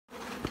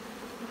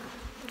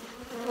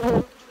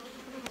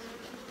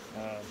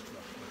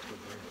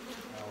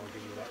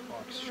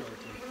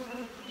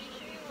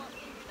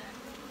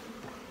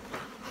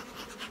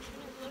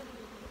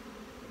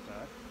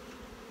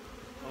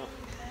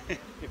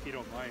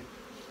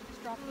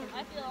fine.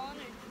 I feel honored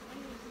when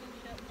you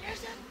show.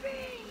 There's a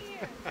bee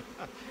here!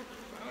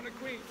 Found a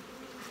queen.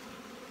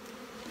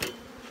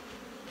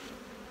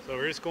 So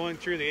we're just going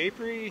through the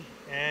apiary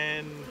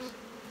and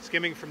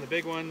skimming from the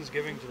big ones,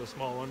 giving to the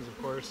small ones,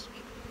 of course.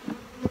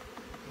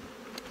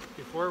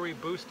 Before we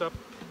boost up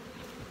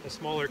a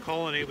smaller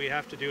colony, we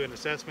have to do an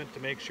assessment to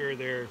make sure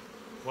they're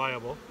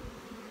viable.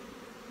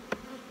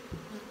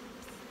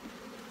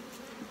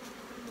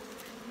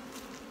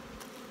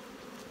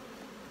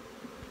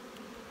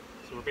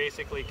 So we're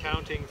basically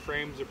counting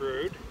frames of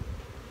brood.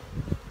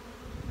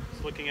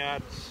 Just looking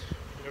at,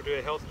 do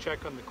a health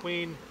check on the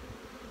queen,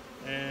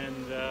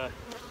 and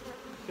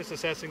just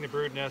assessing the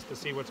brood nest to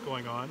see what's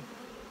going on.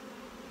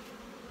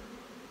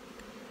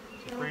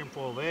 So frame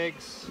full of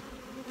eggs.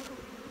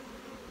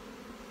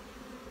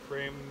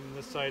 Frame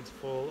this side's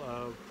full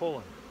of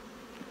pollen.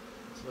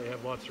 So they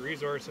have lots of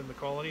resource in the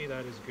colony,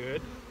 that is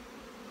good.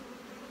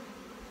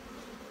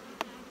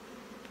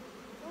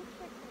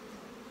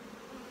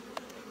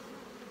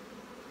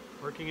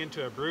 Working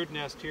into a brood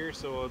nest here,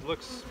 so it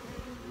looks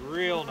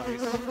real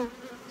nice.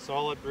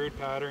 Solid brood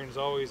pattern is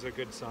always a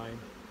good sign.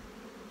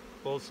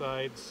 Both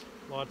sides,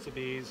 lots of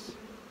bees.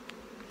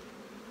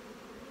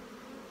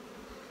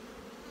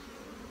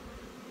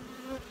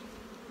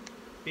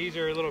 Bees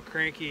are a little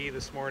cranky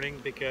this morning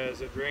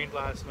because it rained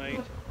last night,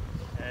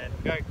 and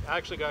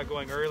actually got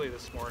going early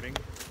this morning,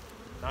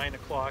 9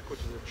 o'clock, which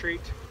is a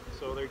treat.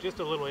 So they're just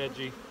a little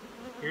edgy.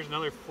 Here's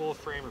another full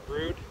frame of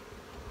brood.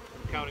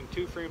 I'm counting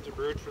 2 frames of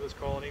brood for this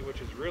colony,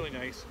 which is really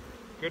nice.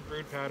 Good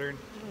brood pattern.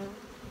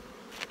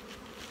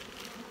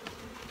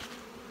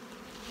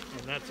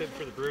 And that's it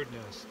for the brood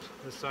nest.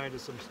 This side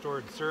is some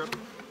stored syrup.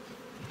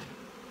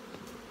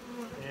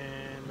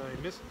 And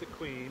I missed the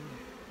queen.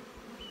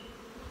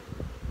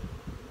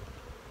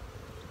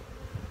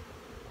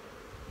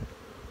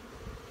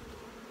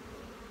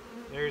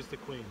 There's the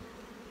queen.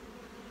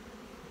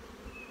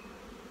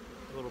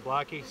 A little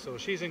blackie, so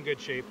she's in good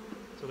shape.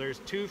 So there's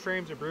 2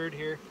 frames of brood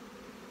here.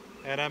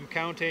 And I'm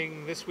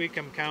counting, this week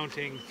I'm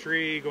counting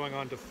 3 going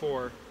on to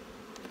 4.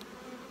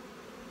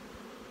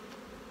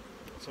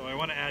 So I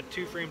want to add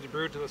 2 frames of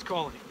brood to this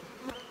colony.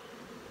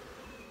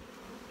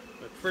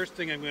 But first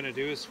thing I'm going to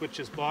do is switch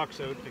this box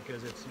out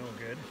because it's no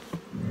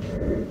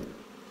good.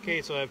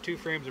 Okay, so I have 2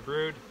 frames of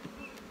brood.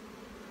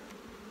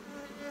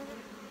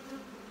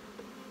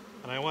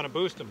 And I want to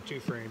boost them 2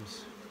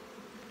 frames.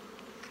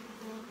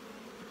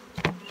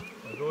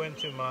 I'll go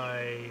into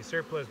my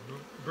surplus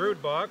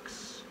brood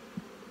box.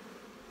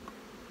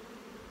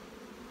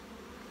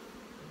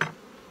 And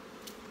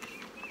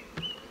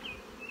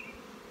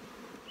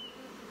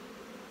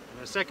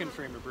a second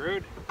frame of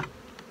brood.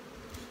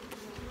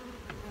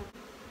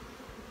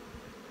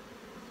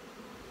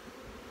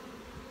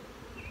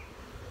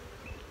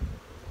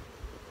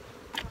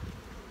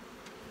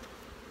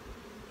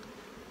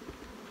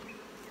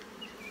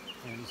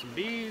 And some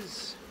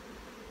bees.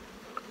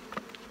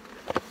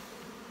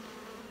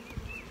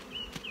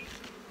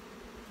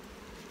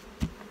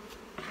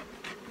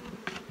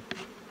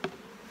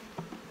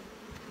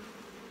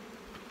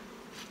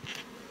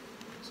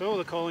 So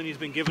the colony's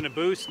been given a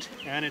boost,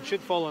 and it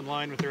should fall in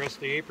line with the rest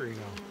of the apiary now.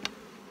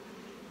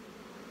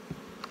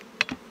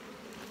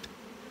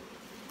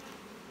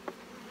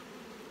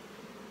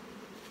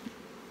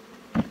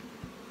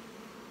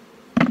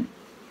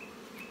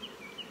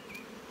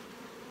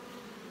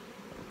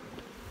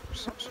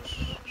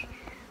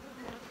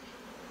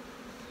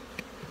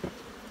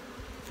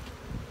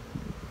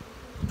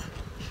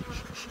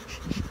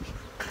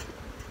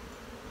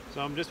 So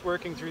I'm just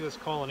working through this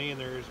colony,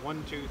 and there's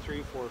 1, 2,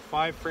 3, 4,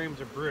 5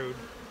 frames of brood.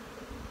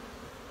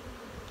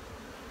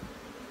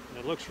 And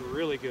it looks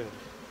really good.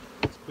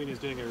 This queen is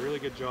doing a really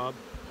good job.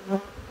 I've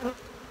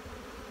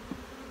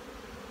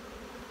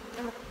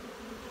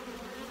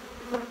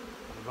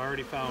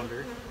already found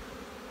her.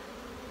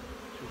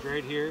 She's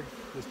right here.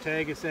 This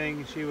tag is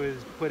saying she was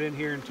put in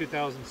here in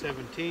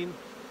 2017.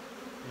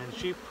 And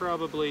she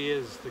probably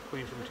is the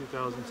queen from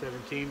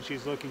 2017.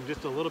 She's looking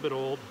just a little bit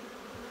old.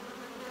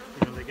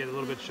 You know, they get a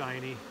little bit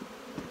shiny.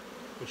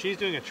 But she's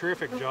doing a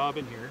terrific job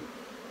in here,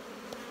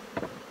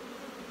 which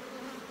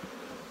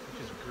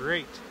is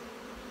great.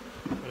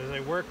 But as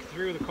I work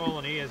through the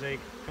colony, as I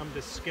come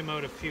to skim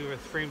out a few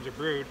frames of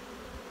brood,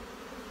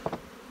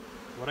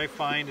 what I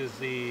find is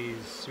these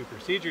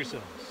supersedure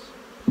cells.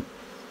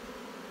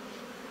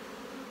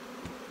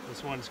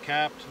 This one's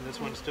capped and this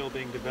one's still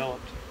being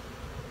developed.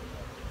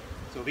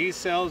 So these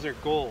cells are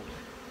gold.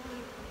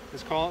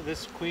 This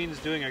queen is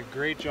doing a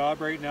great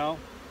job right now,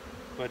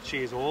 but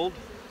she's old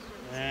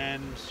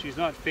and she's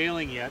not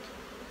failing yet.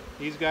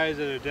 These guys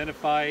that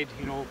identified,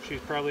 you know,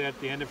 she's probably at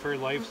the end of her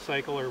life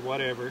cycle or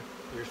whatever.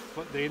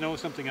 They know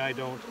something I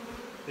don't.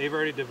 They've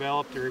already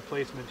developed a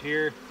replacement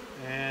here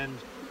and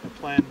a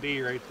plan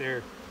B right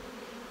there.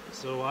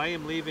 So I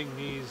am leaving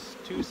these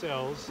 2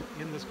 cells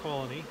in this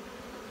colony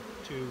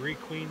to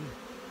requeen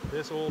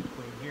this old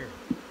queen here.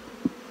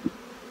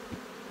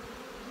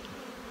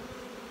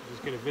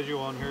 Just get a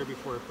visual on her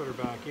before I put her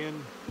back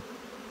in.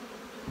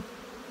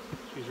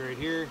 She's right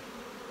here.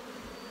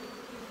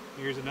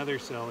 Here's another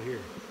cell here.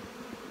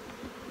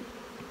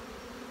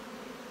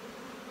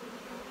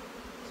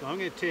 So I'm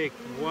going to take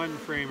one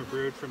frame of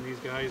brood from these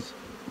guys,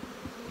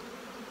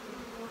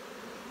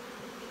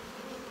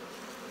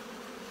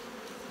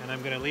 and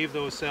I'm going to leave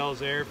those cells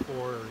there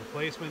for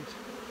replacement.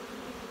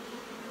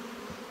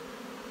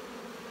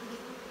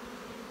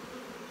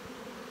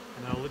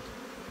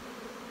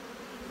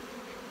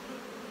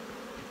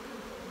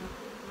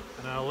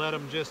 And I'll let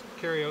them just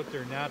carry out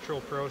their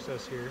natural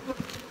process here,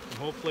 and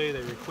hopefully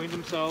they requeen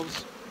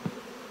themselves.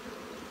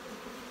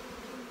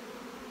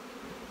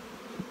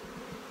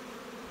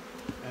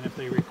 And if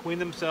they requeen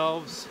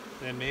themselves,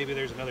 then maybe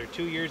there's another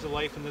 2 years of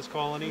life in this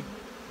colony.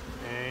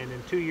 And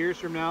in 2 years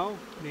from now,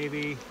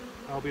 maybe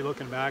I'll be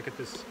looking back at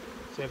this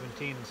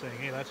 17 and saying,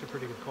 hey, that's a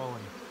pretty good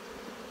colony.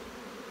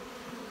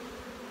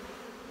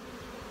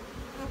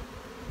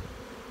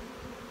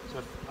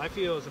 So I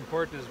feel it's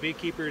important as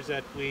beekeepers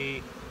that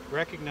we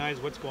recognize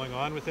what's going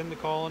on within the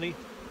colony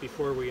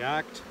before we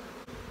act.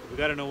 We've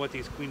got to know what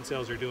these queen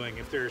cells are doing.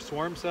 If they're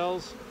swarm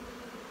cells,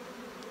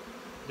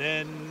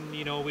 then,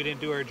 you know, we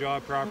didn't do our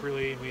job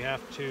properly and we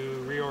have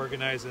to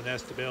reorganize the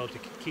nest to be able to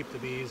keep the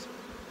bees.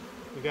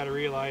 We got to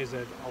realize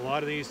that a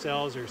lot of these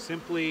cells are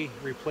simply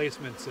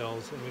replacement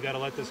cells, and we got to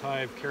let this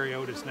hive carry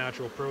out its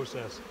natural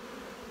process.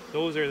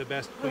 Those are the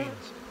best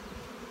queens.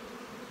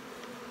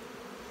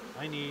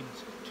 I need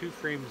 2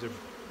 frames of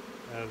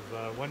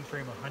 1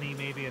 frame of honey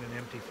maybe, and an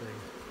empty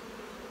frame.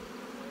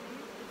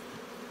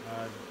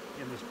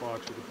 In this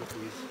box we could put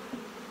these.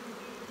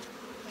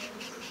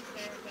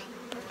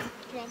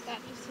 Do you want that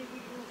just so you can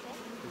look up?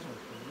 This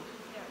one's clean.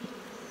 Yeah.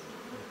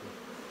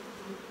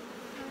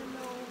 I don't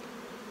know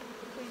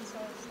queen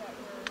cells that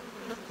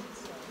were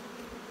so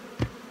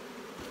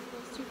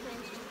those 2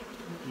 frames.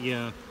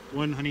 Yeah,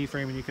 1 honey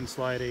frame, and you can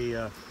slide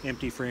a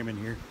empty frame in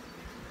here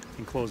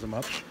and close them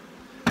up.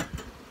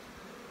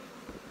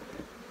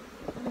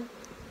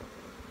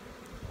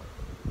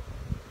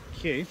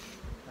 Okay,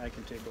 I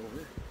can take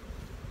over.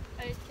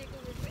 I take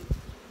over queen.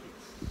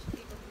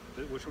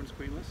 Which one's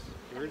queenless?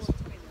 Yours? That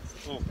one's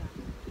queenless. Oh,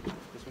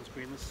 this one's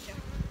queenless? Yeah.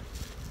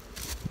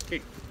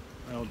 Okay,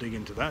 I'll dig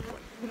into that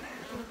one.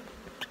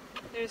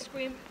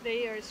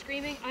 They are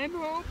screaming, I'm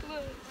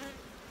hopeless.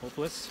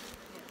 Hopeless?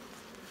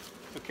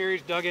 So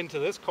Carrie's dug into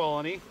this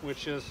colony,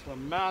 which is a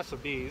mass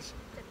of bees,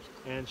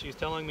 and she's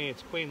telling me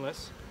it's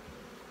queenless.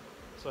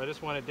 So I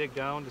just want to dig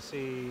down to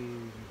see,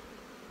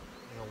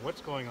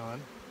 what's going on.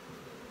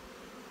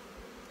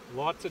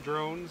 Lots of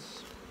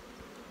drones,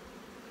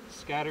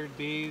 scattered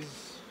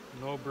bees,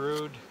 no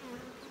brood.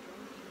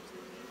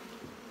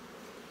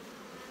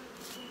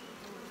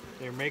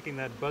 They're making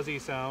that buzzy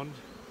sound.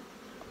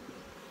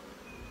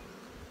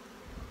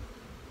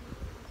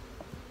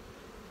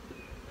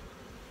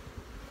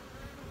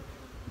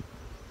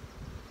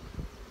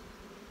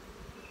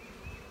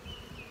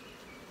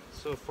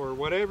 So for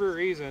whatever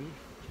reason,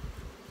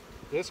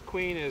 this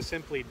queen has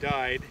simply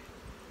died,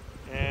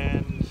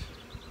 and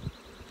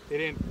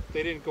they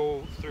didn't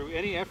go through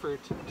any effort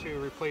to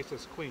replace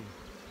this queen.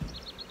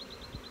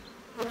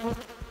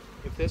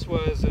 If this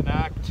was an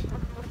act,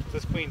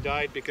 this queen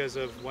died because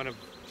of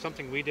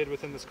something we did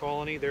within this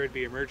colony, there would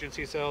be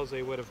emergency cells.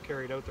 They would have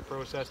carried out the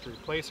process to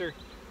replace her.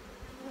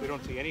 We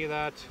don't see any of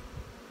that.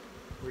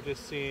 We're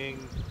just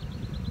seeing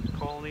a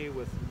colony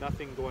with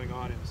nothing going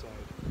on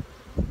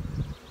inside,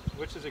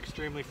 which is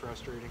extremely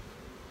frustrating.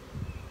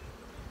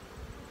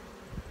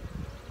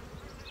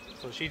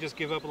 So she just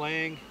gave up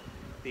laying.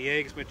 The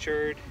eggs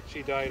matured,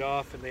 she died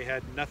off, and they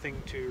had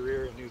nothing to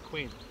rear a new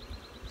queen.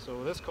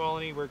 So this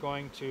colony we're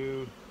going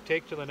to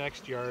take to the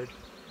next yard,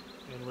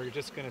 and we're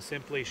just going to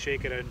simply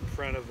shake it in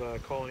front of a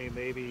colony.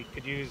 Maybe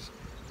could use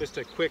just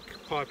a quick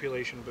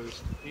population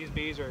boost. These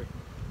bees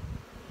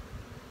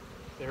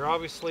they're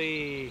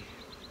obviously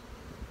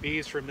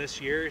bees from this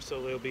year,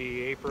 so they'll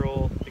be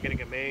April,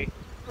 beginning of May.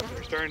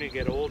 They're starting to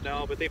get old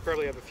now, but they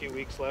probably have a few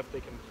weeks left.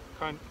 They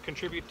can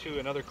contribute to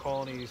another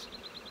colony's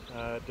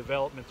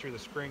development through the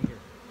spring here.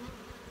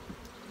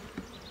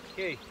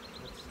 Okay,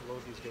 let's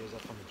load these guys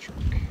up on the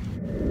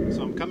truck.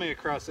 So I'm coming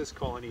across this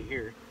colony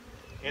here.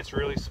 It's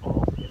really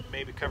small. It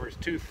maybe covers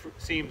 2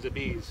 seams of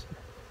bees.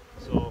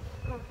 So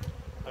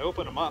I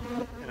open them up,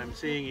 and I'm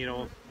seeing,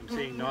 I'm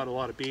seeing not a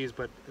lot of bees,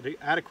 but an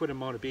adequate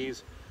amount of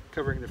bees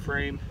covering the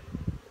frame.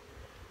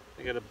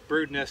 I got a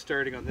brood nest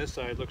starting on this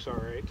side, looks all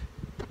right.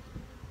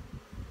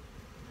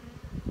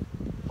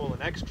 Pull the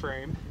next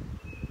frame,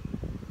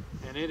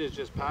 and it is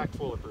just packed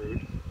full of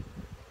brood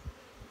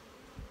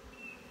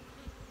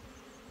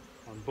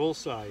on both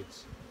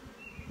sides.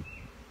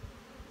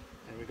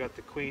 And we got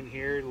the queen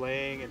here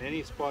laying in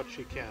any spot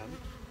she can.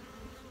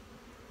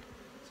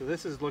 So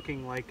this is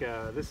looking like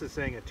this is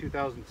saying a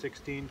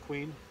 2016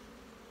 queen.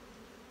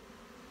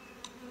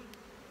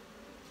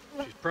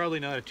 She's probably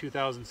not a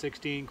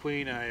 2016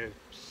 queen. I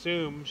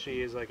assume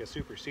she is like a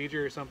super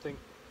seeder or something.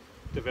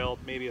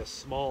 Developed maybe a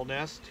small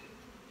nest.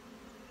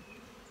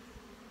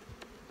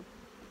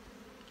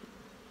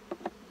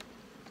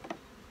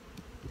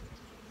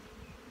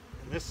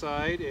 This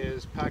side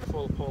is packed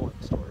full of pollen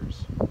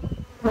stores.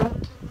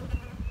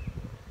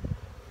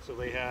 So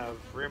they have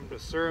rimmed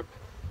with syrup,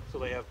 so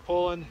they have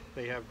pollen,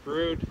 they have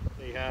brood,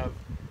 they have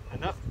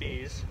enough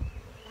bees,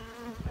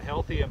 a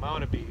healthy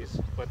amount of bees,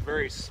 but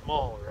very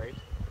small, right?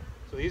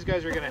 So these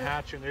guys are going to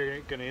hatch and they're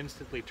going to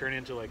instantly turn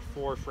into like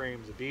 4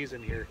 frames of bees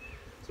in here.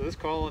 So this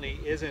colony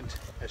isn't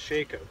a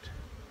shakeout.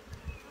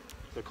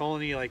 So a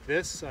colony like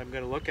this, I'm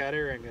going to look at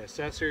her, I'm going to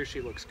assess her,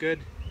 she looks good.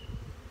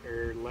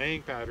 Her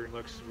laying pattern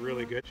looks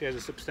really good. She has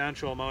a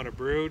substantial amount of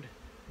brood,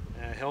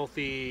 a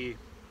healthy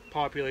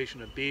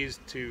population of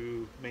bees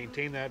to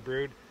maintain that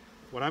brood.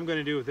 What I'm going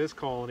to do with this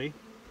colony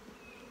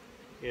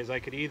is I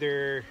could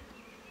either,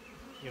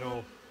 you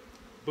know,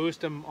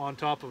 boost them on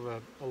top of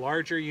a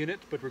larger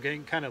unit, but we're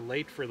getting kind of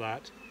late for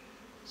that.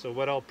 So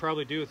what I'll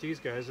probably do with these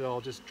guys is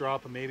I'll just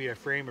drop maybe a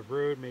frame of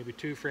brood, maybe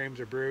 2 frames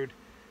of brood,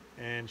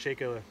 and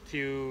shake a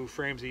few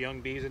frames of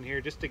young bees in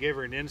here just to give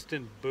her an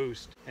instant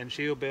boost, and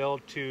she'll be able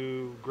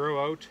to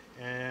grow out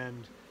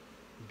and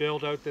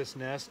build out this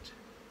nest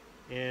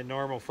in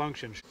normal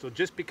function. So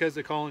just because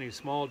the colony is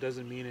small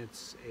doesn't mean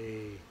it's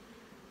a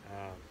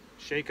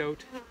shakeout.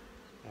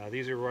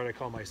 These are what I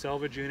call my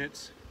salvage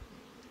units.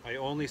 I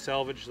only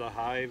salvage the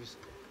hives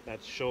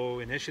that show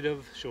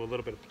initiative, show a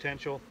little bit of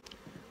potential.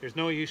 There's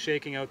no use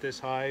shaking out this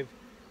hive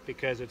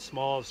because it's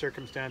small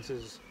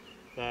circumstances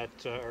that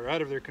are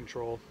out of their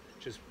control.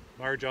 Just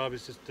our job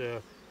is just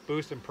to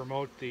boost and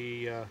promote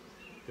the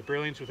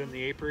brilliance within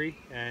the apiary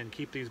and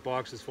keep these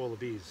boxes full of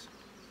bees.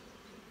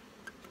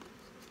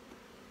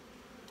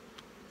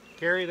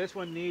 Carrie, this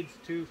one needs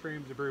 2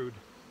 frames of brood.